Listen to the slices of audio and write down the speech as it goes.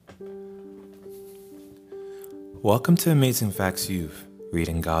Welcome to Amazing Facts Youth,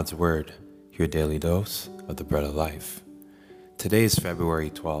 reading God's Word, your daily dose of the bread of life. Today is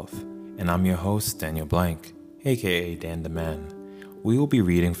February 12th, and I'm your host, Daniel Blank, aka Dan the Man. We will be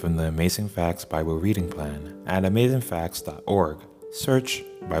reading from the Amazing Facts Bible Reading Plan at amazingfacts.org. Search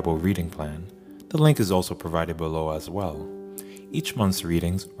Bible Reading Plan. The link is also provided below as well. Each month's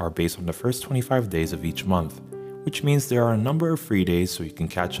readings are based on the first 25 days of each month, which means there are a number of free days so you can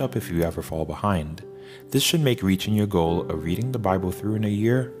catch up if you ever fall behind. This should make reaching your goal of reading the Bible through in a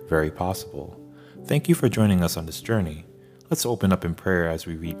year very possible. Thank you for joining us on this journey. Let's open up in prayer as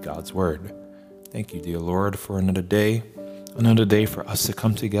we read God's Word. Thank you, dear Lord, for another day for us to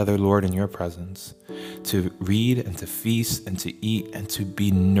come together, Lord, in your presence, to read and to feast and to eat and to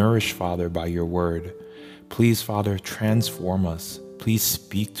be nourished, Father, by your word. Please, Father, transform us. Please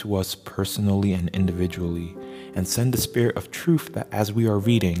speak to us personally and individually, and send the Spirit of truth that as we are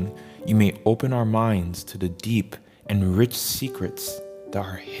reading, you may open our minds to the deep and rich secrets that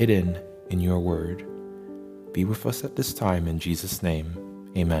are hidden in your word. Be with us at this time in Jesus'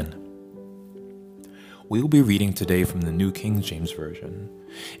 name. Amen. We will be reading today from the New King James Version,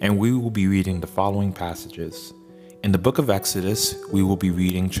 and we will be reading the following passages. In the book of Exodus, we will be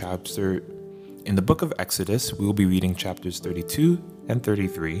reading chapters 32 and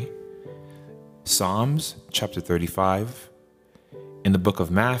 33. Psalms chapter 35. In the book of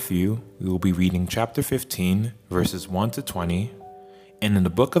Matthew, we will be reading chapter 15, verses 1 to 20. And in the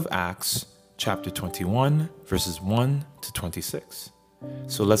book of Acts, chapter 21, verses 1 to 26.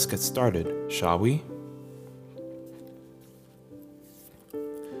 So let's get started, shall we?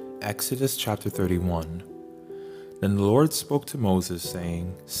 Exodus chapter 31. Then the Lord spoke to Moses,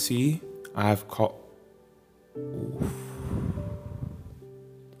 saying, See, I have called...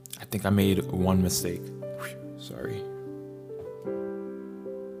 I think I made one mistake. Sorry.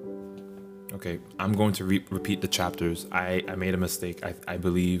 Okay, I'm going to repeat the chapters. I made a mistake, I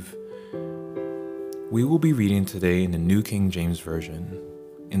believe. We will be reading today in the New King James Version.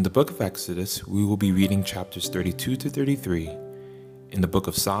 In the book of Exodus, we will be reading chapters 32 to 33. In the book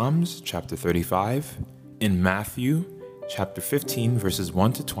of Psalms, chapter 35. In Matthew, chapter 15, verses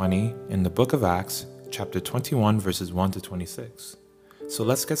 1 to 20. In the book of Acts, chapter 21, verses 1 to 26. So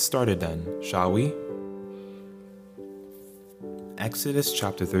let's get started then, shall we? Exodus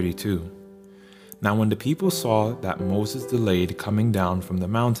chapter 32. Now when the people saw that Moses delayed coming down from the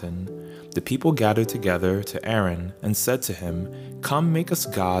mountain, the people gathered together to Aaron and said to him, Come, make us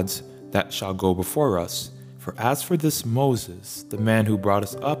gods that shall go before us. For as for this Moses, the man who brought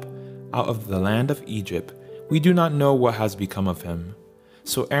us up out of the land of Egypt, we do not know what has become of him.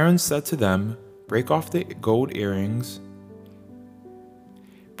 So Aaron said to them, Break off the golden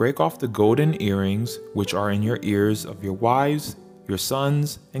earrings which are in your ears of your wives, your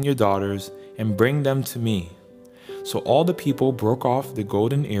sons, and your daughters, and bring them to me. So all the people broke off the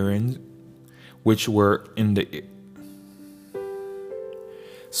golden earrings which were in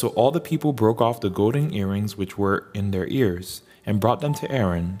their ears, and brought them to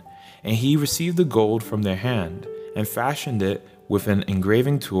Aaron. And he received the gold from their hand, and fashioned it with an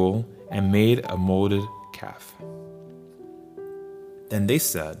engraving tool, and made a molded calf. Then they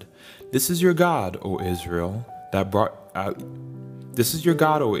said, This is your God, O Israel, that brought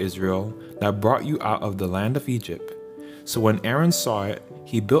you out of the land of Egypt. So when Aaron saw it,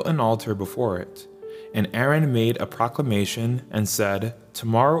 he built an altar before it. And Aaron made a proclamation and said,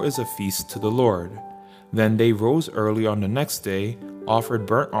 Tomorrow is a feast to the Lord. Then they rose early on the next day, offered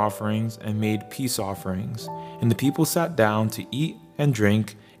burnt offerings, and made peace offerings. And the people sat down to eat and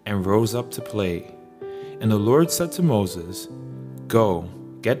drink, and rose up to play. And the Lord said to Moses, Go,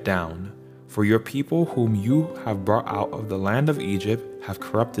 get down, for your people whom you have brought out of the land of Egypt have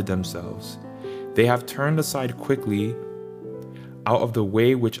corrupted themselves. They have turned aside quickly out of the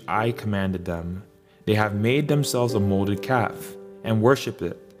way which I commanded them. They have made themselves a molded calf, and worshipped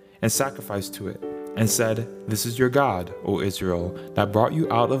it, and sacrificed to it, and said, This is your God, O Israel, that brought you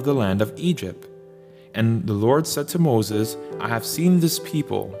out of the land of Egypt. And the Lord said to Moses, I have seen this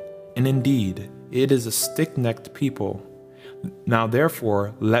people, and indeed it is a stiff-necked people. Now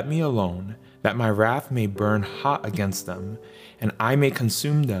therefore let me alone, that my wrath may burn hot against them, and I may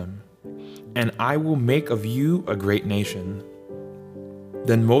consume them, and I will make of you a great nation.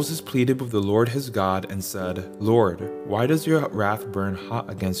 Then Moses pleaded with the Lord his God and said, Lord, why does your wrath burn hot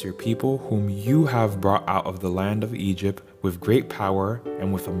against your people whom you have brought out of the land of Egypt with great power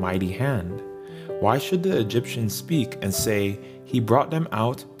and with a mighty hand? Why should the Egyptians speak and say, He brought them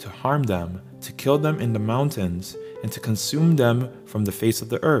out to harm them, to kill them in the mountains, and to consume them from the face of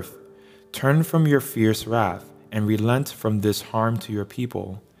the earth? Turn from your fierce wrath, and relent from this harm to your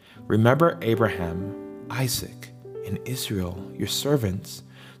people. Remember Abraham, Isaac, and Israel, your servants,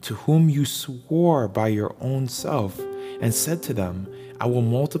 to whom you swore by your own self, and said to them, I will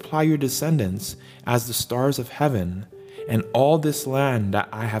multiply your descendants as the stars of heaven, and all this land that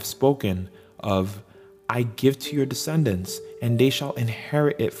I have spoken of I give to your descendants, and they shall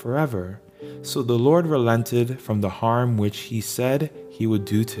inherit it forever. So the Lord relented from the harm which he said he would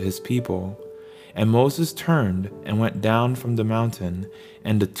do to his people. And Moses turned and went down from the mountain,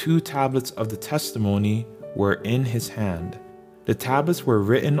 and the 2 tablets of the testimony were in his hand. The tablets were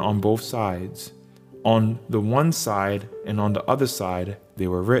written on both sides. On the one side and on the other side they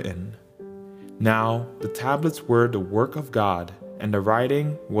were written. Now the tablets were the work of God, and the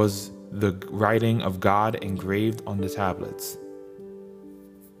writing was the writing of God engraved on the tablets.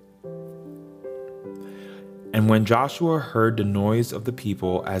 And when Joshua heard the noise of the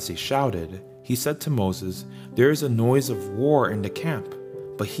people as they shouted, he said to Moses, There is a noise of war in the camp.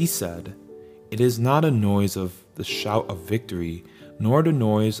 But he said, It is not a noise of the shout of victory, nor the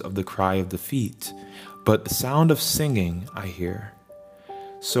noise of the cry of defeat, but the sound of singing I hear.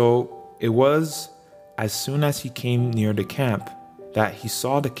 So it was as soon as he came near the camp that he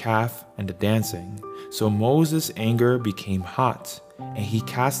saw the calf and the dancing. So Moses' anger became hot, and he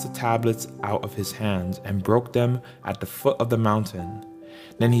cast the tablets out of his hands and broke them at the foot of the mountain.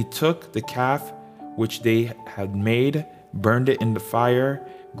 Then he took the calf which they had made, burned it in the fire,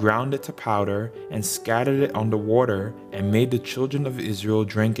 ground it to powder, and scattered it on the water, and made the children of Israel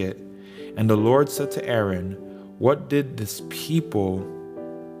drink it. And the Lord said to Aaron,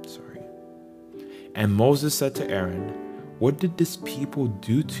 And Moses said to Aaron, What did this people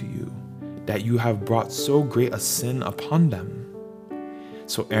do to you, that you have brought so great a sin upon them?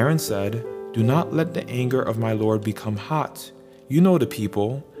 So Aaron said, Do not let the anger of my Lord become hot. You know the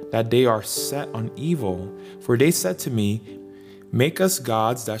people, that they are set on evil. For they said to me, Make us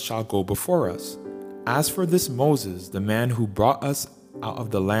gods that shall go before us. As for this Moses, the man who brought us out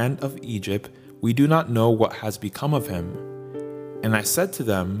of the land of Egypt, we do not know what has become of him. And I said to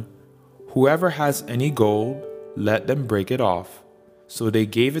them, Whoever has any gold, let them break it off. So they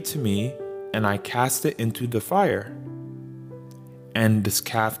gave it to me, and I cast it into the fire. And this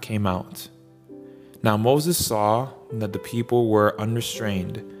calf came out. Now Moses saw that the people were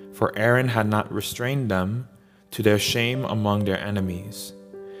unrestrained, for Aaron had not restrained them, to their shame among their enemies.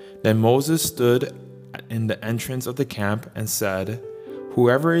 Then Moses stood in the entrance of the camp and said,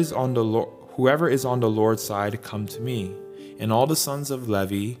 Whoever is on the Lord's side, come to me. And all the sons of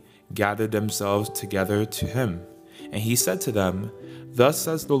Levi gathered themselves together to him. And he said to them, Thus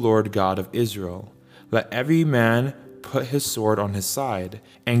says the Lord God of Israel, Let every man put his sword on his side,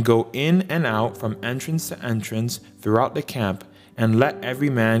 and go in and out from entrance to entrance throughout the camp, and let every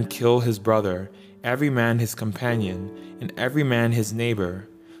man kill his brother, every man his companion, and every man his neighbor.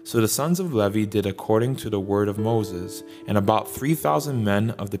 So the sons of Levi did according to the word of Moses, and about 3,000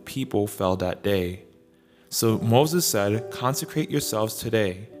 men of the people fell that day. So Moses said, Consecrate yourselves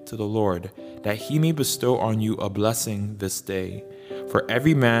today to the Lord, that he may bestow on you a blessing this day. For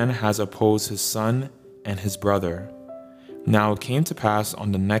every man has opposed his son and his brother. Now it came to pass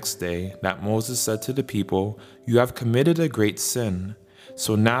on the next day that Moses said to the people, You have committed a great sin.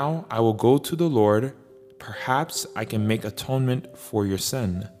 So now I will go to the Lord. Perhaps I can make atonement for your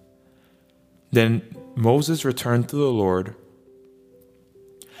sin. Then Moses returned to the Lord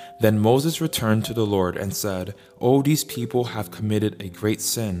and said, Oh, these people have committed a great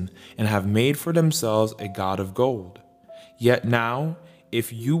sin, and have made for themselves a god of gold. Yet now,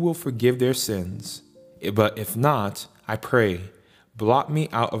 if you will forgive their sins, but if not, I pray, blot me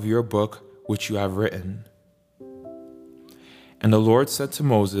out of your book which you have written. And the Lord said to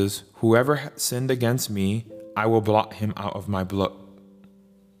Moses, Whoever sinned against me, I will blot him out of my book.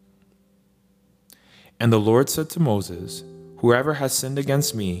 And the Lord said to Moses, Whoever has sinned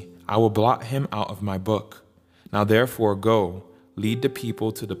against me, I will blot him out of my book. Now therefore go, lead the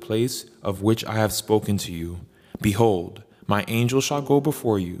people to the place of which I have spoken to you. Behold, my angel shall go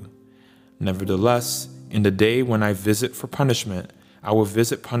before you. Nevertheless, in the day when I visit for punishment, I will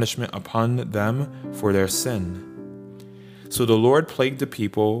visit punishment upon them for their sin. So the Lord plagued the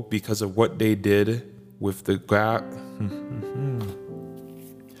people because of what they did with the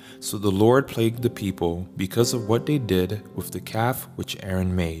So the Lord plagued the people because of what they did with the calf which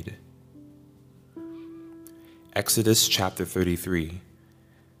Aaron made. Exodus chapter 33.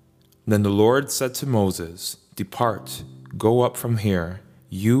 Then the Lord said to Moses, Depart, go up from here,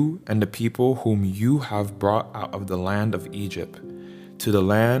 you and the people whom you have brought out of the land of Egypt, to the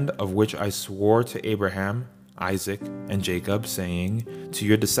land of which I swore to Abraham, Isaac, and Jacob, saying, To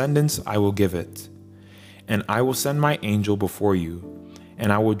your descendants I will give it. And I will send my angel before you,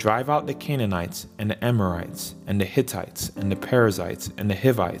 And I will drive out the Canaanites, and the Amorites, and the Hittites, and the Perizzites, and the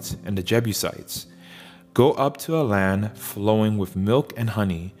Hivites, and the Jebusites. Go up to a land flowing with milk and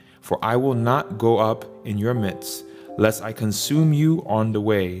honey, for I will not go up in your midst, lest I consume you on the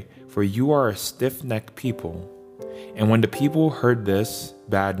way, for you are a stiff-necked people. And when the people heard this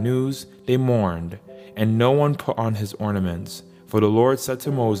bad news, they mourned, and no one put on his ornaments. For the Lord said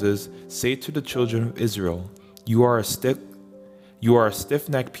to Moses, Say to the children of Israel, You are a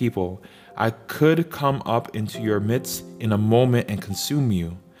stiff-necked people. I could come up into your midst in a moment and consume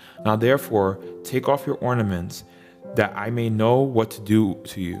you. Now therefore, take off your ornaments, that I may know what to do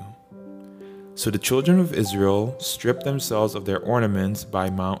to you. So the children of Israel stripped themselves of their ornaments by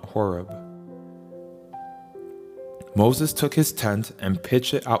Mount Horeb. Moses took his tent and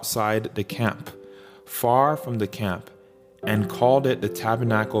pitched it outside the camp, far from the camp, and called it the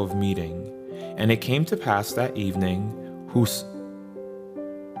tabernacle of meeting. And it came to pass that evening,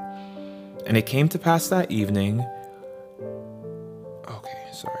 And it came to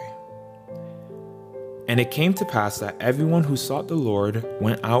pass that everyone who sought the Lord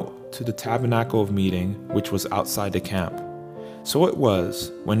went out to the tabernacle of meeting, which was outside the camp. So it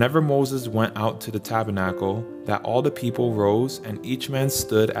was, whenever Moses went out to the tabernacle, that all the people rose, and each man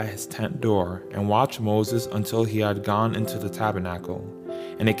stood at his tent door, and watched Moses until he had gone into the tabernacle.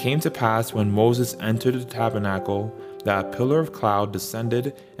 And it came to pass, when Moses entered the tabernacle, that a pillar of cloud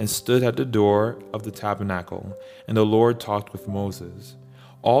descended and stood at the door of the tabernacle, and the Lord talked with Moses.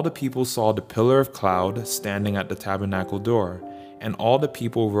 All the people saw the pillar of cloud standing at the tabernacle door, and all the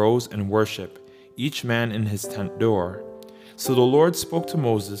people rose and worshiped, each man in his tent door. So the Lord spoke to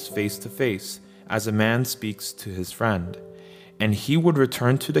Moses face to face, as a man speaks to his friend. And he would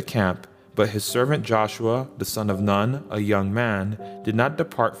return to the camp, but his servant Joshua, the son of Nun, a young man, did not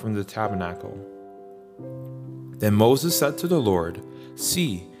depart from the tabernacle. Then Moses said to the Lord,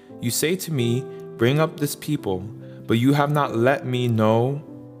 See, you say to me, Bring up this people, but you have not let me know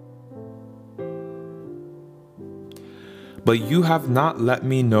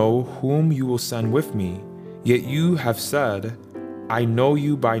whom you will send with me. Yet you have said, I know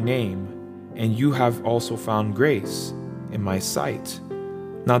you by name, and you have also found grace in my sight.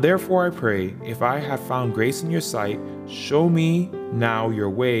 Now therefore I pray, if I have found grace in your sight, show me now your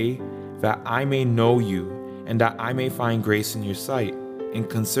way, that I may know you, and that I may find grace in your sight, and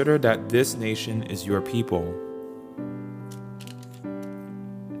consider that this nation is your people.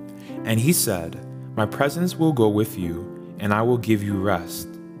 And he said, My presence will go with you, and I will give you rest.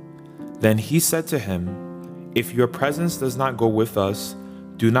 Then he said to him, If your presence does not go with us,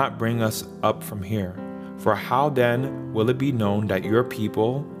 do not bring us up from here. For how then will it be known that your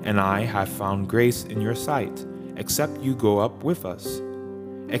people and I have found grace in your sight, except you go with us?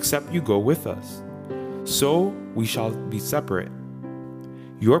 So we shall be separate,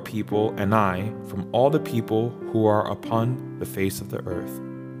 your people and I, from all the people who are upon the face of the earth.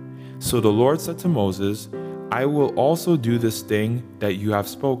 So the Lord said to Moses, I will also do this thing that you have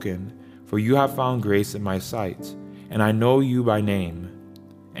spoken, for you have found grace in my sight, and I know you by name.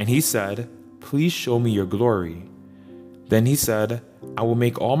 And he said, Please show me your glory. Then he said, I will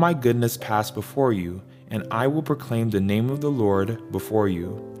make all my goodness pass before you, and I will proclaim the name of the Lord before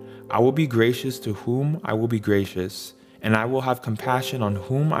you. I will be gracious to whom I will be gracious, and I will have compassion on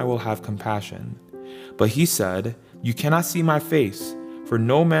whom I will have compassion. But he said, You cannot see my face, for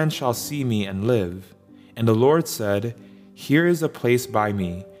no man shall see me and live. And the Lord said, Here is a place by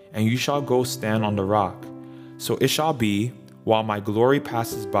me, and you shall go stand on the rock. So it shall be, while my glory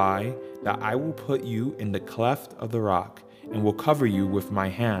passes by, that I will put you in the cleft of the rock, and will cover you with my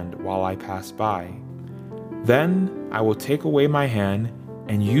hand while I pass by. Then I will take away my hand,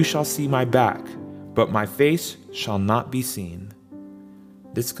 and you shall see my back, but my face shall not be seen.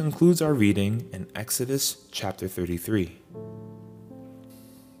 This concludes our reading in Exodus chapter 33.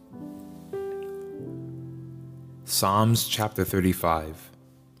 Psalms chapter 35.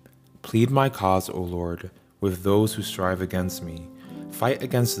 Plead my cause, O Lord, with those who strive against me. Fight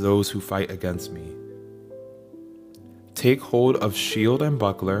against those who fight against me. Take hold of shield and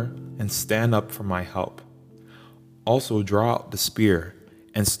buckler, and stand up for my help. Also draw out the spear,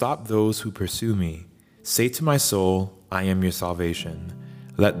 and stop those who pursue me. Say to my soul, I am your salvation.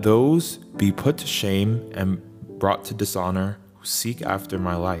 Let those be put to shame and brought to dishonor who seek after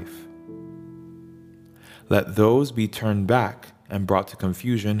my life. Let those be turned back and brought to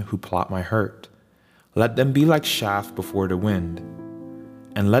confusion who plot my hurt. Let them be like chaff before the wind,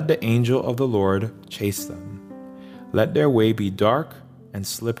 and let the angel of the Lord chase them. Let their way be dark and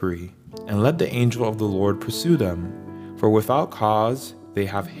slippery, and let the angel of the Lord pursue them. For without cause they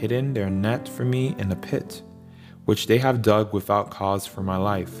have hidden their net for me in a pit. which they have dug without cause for my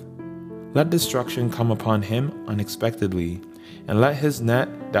life. Let destruction come upon him unexpectedly, and let his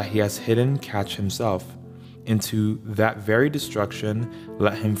net that he has hidden catch himself. Into that very destruction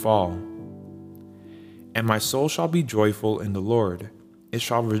let him fall. And my soul shall be joyful in the Lord. It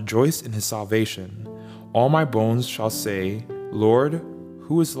shall rejoice in his salvation. All my bones shall say, Lord,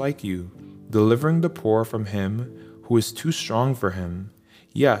 who is like you, delivering the poor from him who is too strong for him?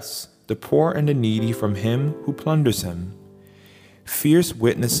 Yes, the poor and the needy from him who plunders him. Fierce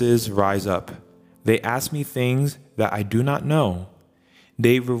witnesses rise up. They ask me things that I do not know.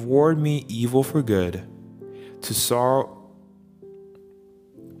 They reward me evil for good, to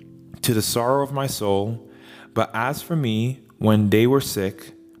the sorrow of my soul. But as for me, when they were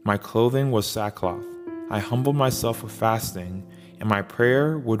sick, my clothing was sackcloth. I humbled myself with fasting, and my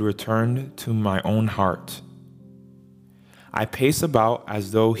prayer would return to my own heart. I pace about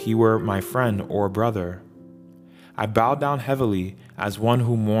as though he were my friend or brother. I bow down heavily as one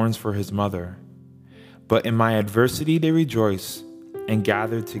who mourns for his mother. But in my adversity they rejoice and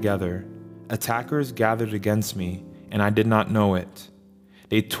gathered together. Attackers gathered against me, and I did not know it.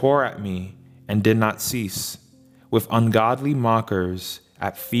 They tore at me and did not cease. With ungodly mockers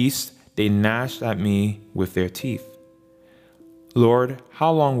at feast they gnashed at me with their teeth. Lord,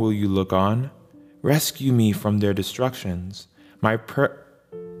 how long will you look on? Rescue me from their destructions, my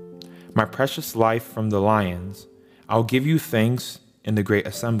precious life from the lions. I'll give you thanks in the great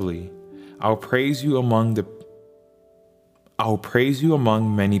assembly. I'll praise you among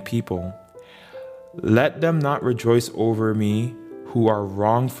many people. Let them not rejoice over me who are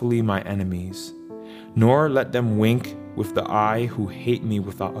wrongfully my enemies, nor let them wink with the eye who hate me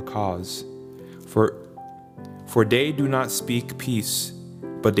without a cause. For they do not speak peace,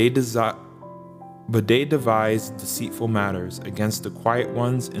 but they devise deceitful matters against the quiet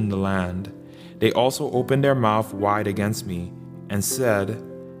ones in the land. They also opened their mouth wide against me and said,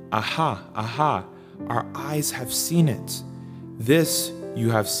 Aha, aha, our eyes have seen it. This you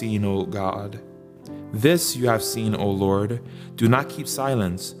have seen, O God. This you have seen, O Lord. Do not keep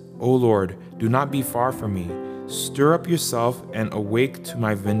silence, O Lord. Do not be far from me. Stir up yourself and awake to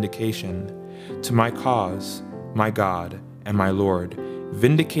my vindication, to my cause, my God and my Lord.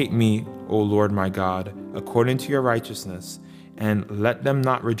 Vindicate me, O Lord my God, according to your righteousness, and let them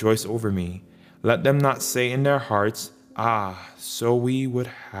not rejoice over me. Let them not say in their hearts, Ah, so we would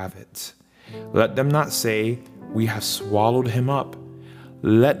have it. Let them not say, We have swallowed him up.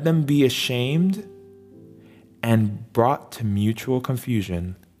 Let them be ashamed and brought to mutual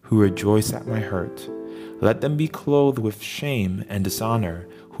confusion, who rejoice at my hurt. Let them be clothed with shame and dishonor,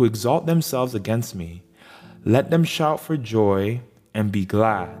 who exalt themselves against me. Let them shout for joy and be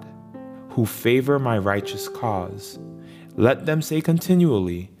glad, who favor my righteous cause. Let them say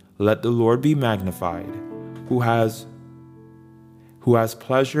continually, Let the Lord be magnified, who has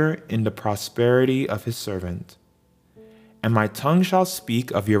pleasure in the prosperity of his servant. And my tongue shall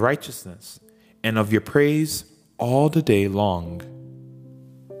speak of your righteousness, and of your praise all the day long.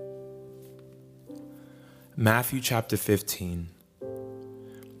 Matthew chapter 15.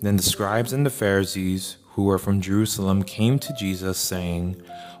 Then the scribes and the Pharisees, who were from Jerusalem, came to Jesus, saying,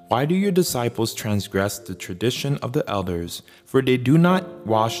 Why do your disciples transgress the tradition of the elders? For they do not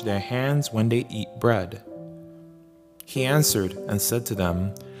wash their hands when they eat bread. He answered and said to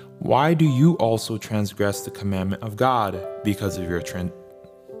them, Why do you also transgress the commandment of God because of your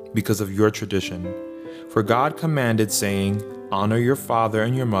tradition? For God commanded, saying, Honor your father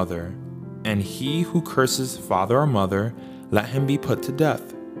and your mother, and he who curses father or mother, let him be put to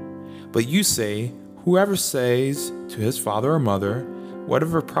death. But you say, Whoever says to his father or mother,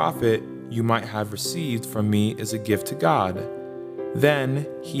 Whatever profit you might have received from me is a gift to God, then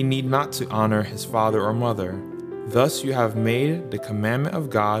he need not to honor his father or mother. Thus you have made the commandment of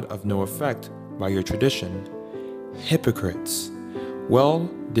God of no effect by your tradition. Hypocrites! Well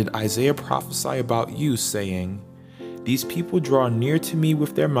did Isaiah prophesy about you, saying, These people draw near to me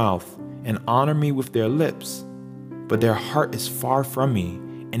with their mouth and honor me with their lips, but their heart is far from me,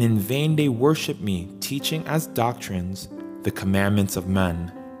 and in vain they worship me, teaching as doctrines the commandments of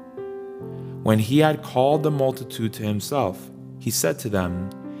men. When he had called the multitude to himself, he said to them,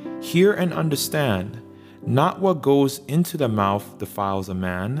 Hear and understand. Not what goes into the mouth defiles a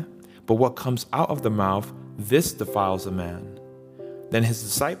man, but what comes out of the mouth, this defiles a man. Then his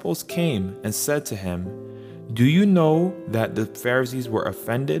disciples came and said to him, Do you know that the Pharisees were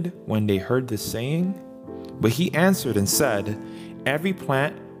offended when they heard this saying? But he answered and said, Every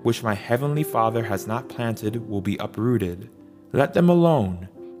plant which my heavenly Father has not planted will be uprooted. Let them alone.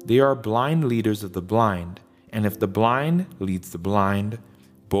 They are blind leaders of the blind, and if the blind leads the blind,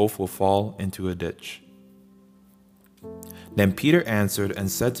 both will fall into a ditch. Then Peter answered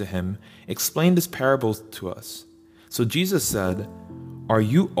and said to him, "Explain this parable to us." So Jesus said, "Are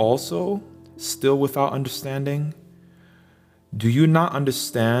you also still without understanding? Do you not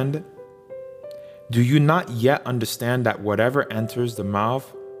understand? Do you not yet understand that whatever enters the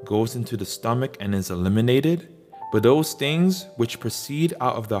mouth goes into the stomach and is eliminated? But those things which proceed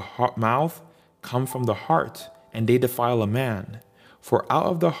out of the mouth come from the heart, and they defile a man. For out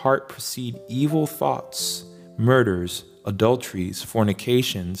of the heart proceed evil thoughts, murders, adulteries,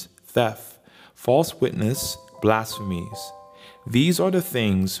 fornications, theft, false witness, blasphemies. These are the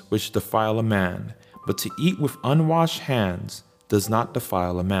things which defile a man, but to eat with unwashed hands does not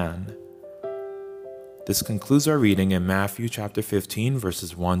defile a man." This concludes our reading in Matthew chapter 15,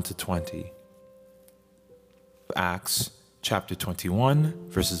 verses 1 to 20. Acts chapter 21,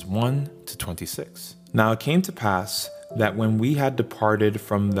 verses 1 to 26. Now it came to pass that when we had departed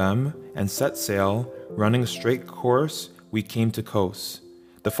from them and set sail, running a straight course, we came to Kos,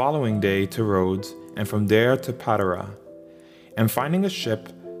 the following day to Rhodes, and from there to Patara. And finding a ship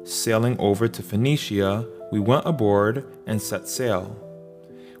sailing over to Phoenicia, we went aboard and set sail.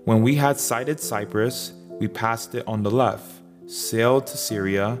 When we had sighted Cyprus, we passed it on the left, sailed to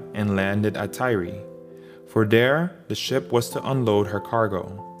Syria, and landed at Tyre. For there the ship was to unload her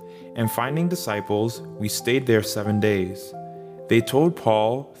cargo. And finding disciples, we stayed there 7 days. They told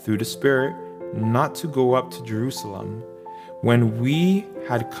Paul, through the Spirit, not to go up to Jerusalem. When we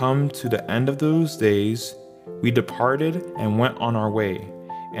had come to the end of those days, we departed and went on our way,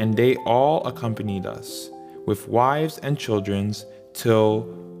 and they all accompanied us, with wives and children, till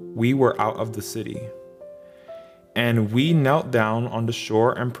we were out of the city. And we knelt down on the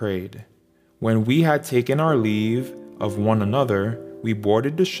shore and prayed. When we had taken our leave of one another, we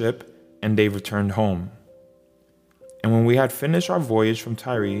boarded the ship, and they returned home. And when we had finished our voyage from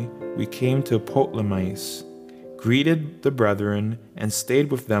Tyre, we came to Ptolemais, greeted the brethren, and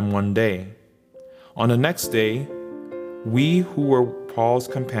stayed with them 1 day. On the next day, we who were Paul's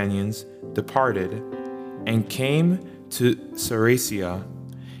companions departed, and came to Cilicia,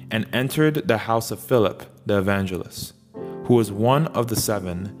 and entered the house of Philip the evangelist, who was one of the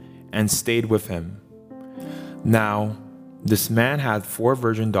 7, and stayed with him. Now, this man had 4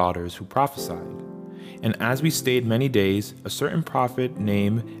 virgin daughters who prophesied. And as we stayed many days, a certain prophet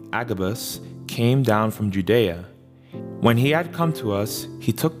named Agabus came down from Judea. When he had come to us,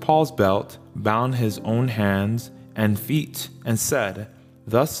 he took Paul's belt, bound his own hands and feet, and said,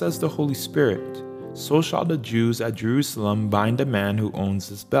 "Thus says the Holy Spirit, so shall the Jews at Jerusalem bind a man who owns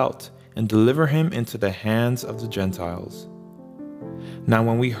this belt, and deliver him into the hands of the Gentiles." Now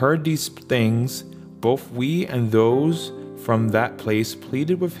when we heard these things, both we and those from that place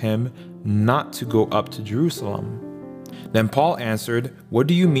pleaded with him not to go up to Jerusalem. Then Paul answered, "What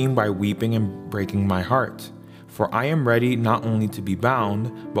do you mean by weeping and breaking my heart? For I am ready not only to be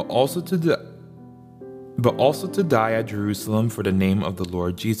bound, but also to die at Jerusalem for the name of the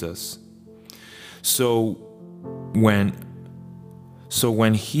Lord Jesus." So when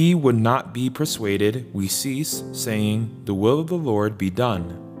he would not be persuaded, we ceased, saying, "The will of the Lord be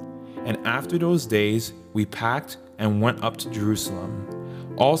done." And after those days we packed and went up to Jerusalem.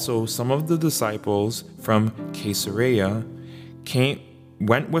 Also some of the disciples from Caesarea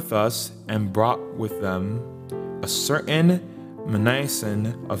went with us, and brought with them a certain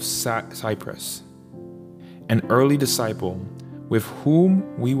Mnason of Cyprus, an early disciple, with whom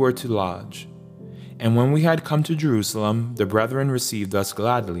we were to lodge. And when we had come to Jerusalem, the brethren received us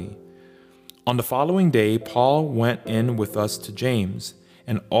gladly. On the following day, Paul went in with us to James,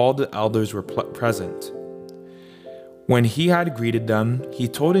 and all the elders were present. When he had greeted them, he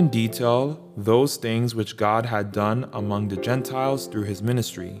told in detail those things which God had done among the Gentiles through his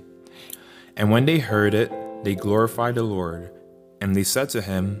ministry. And when they heard it, they glorified the Lord. And they said to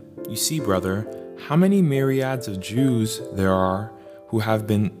him, "You see, brother, how many myriads of Jews there are who have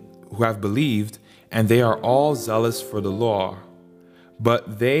believed, and they are all zealous for the law.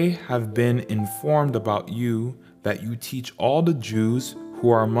 But they have been informed about you that you teach all the Jews who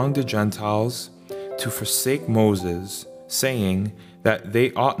are among the Gentiles to forsake Moses, saying that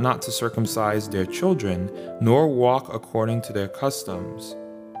they ought not to circumcise their children, nor walk according to their customs.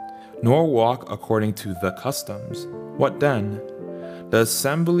 Nor walk according to the customs. What then? The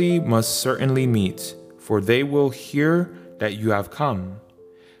assembly must certainly meet, for they will hear that you have come.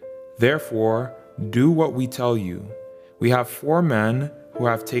 Therefore, do what we tell you. We have 4 men who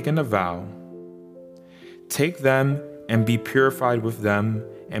have taken a vow. Take them and be purified with them,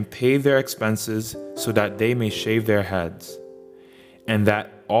 and pay their expenses, so that they may shave their heads, and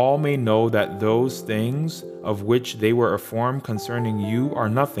that all may know that those things of which they were informed concerning you are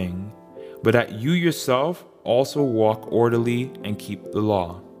nothing, but that you yourself also walk orderly and keep the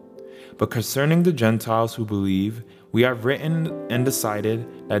law. But concerning the Gentiles who believe, we have written and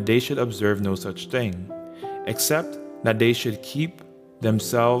decided that they should observe no such thing, except that they should keep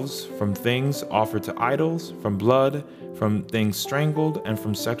themselves from things offered to idols, from blood, from things strangled, and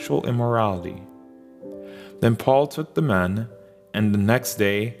from sexual immorality. Then Paul took the men, and the next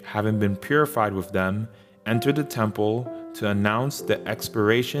day, having been purified with them, entered the temple to announce the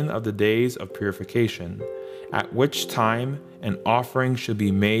expiration of the days of purification, at which time an offering should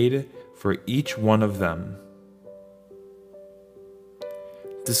be made for each one of them.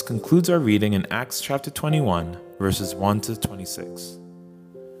 This concludes our reading in Acts chapter 21, verses 1 to 26.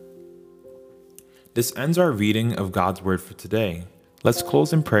 This ends our reading of God's word for today. Let's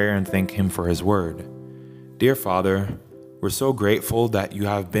close in prayer and thank Him for His word. Dear Father, we're so grateful that you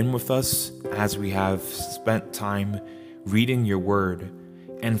have been with us as we have spent time reading your word.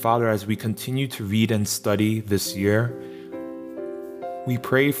 And Father, as we continue to read and study this year, we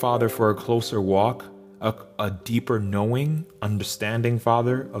pray, Father, for a closer walk, a deeper knowing, understanding,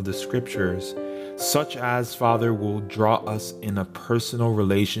 Father, of the scriptures, such as, Father, will draw us in a personal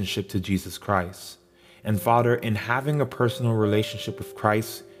relationship to Jesus Christ. And Father, in having a personal relationship with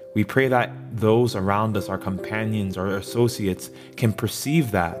Christ, we pray that those around us, our companions, our associates, can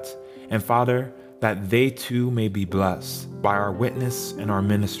perceive that. And Father, that they too may be blessed by our witness and our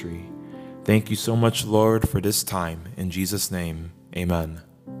ministry. Thank you so much, Lord, for this time. In Jesus' name, amen.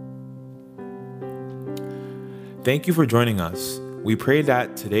 Thank you for joining us. We pray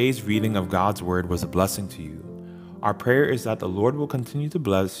that today's reading of God's word was a blessing to you. Our prayer is that the Lord will continue to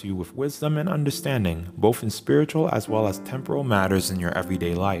bless you with wisdom and understanding, both in spiritual as well as temporal matters in your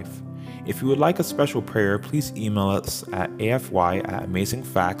everyday life. If you would like a special prayer, please email us at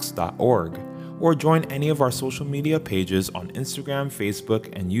afy@amazingfacts.org or join any of our social media pages on Instagram, Facebook,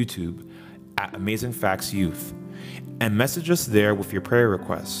 and YouTube at Amazing Facts Youth, and message us there with your prayer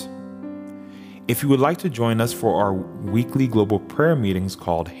requests. If you would like to join us for our weekly global prayer meetings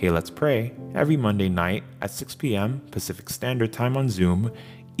called Hey Let's Pray, every Monday night at 6 p.m. Pacific Standard Time on Zoom,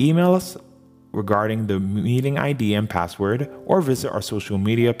 email us regarding the meeting ID and password, or visit our social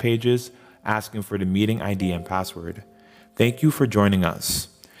media pages asking for the meeting ID and password. Thank you for joining us.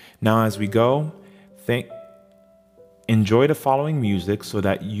 Now as we go, enjoy the following music so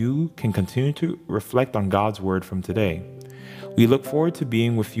that you can continue to reflect on God's word from today. We look forward to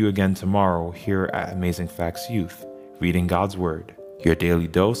being with you again tomorrow here at Amazing Facts Youth, reading God's Word, your daily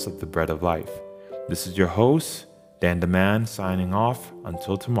dose of the bread of life. This is your host, Dan the Man, signing off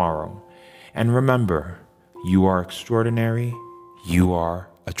until tomorrow. And remember, you are extraordinary, you are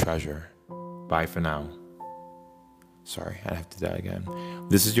a treasure. Bye for now. Sorry, I have to do that again.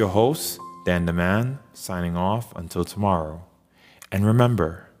 This is your host, Dan the Man, signing off until tomorrow. And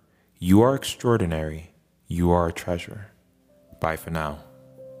remember, you are extraordinary, you are a treasure. Bye for now.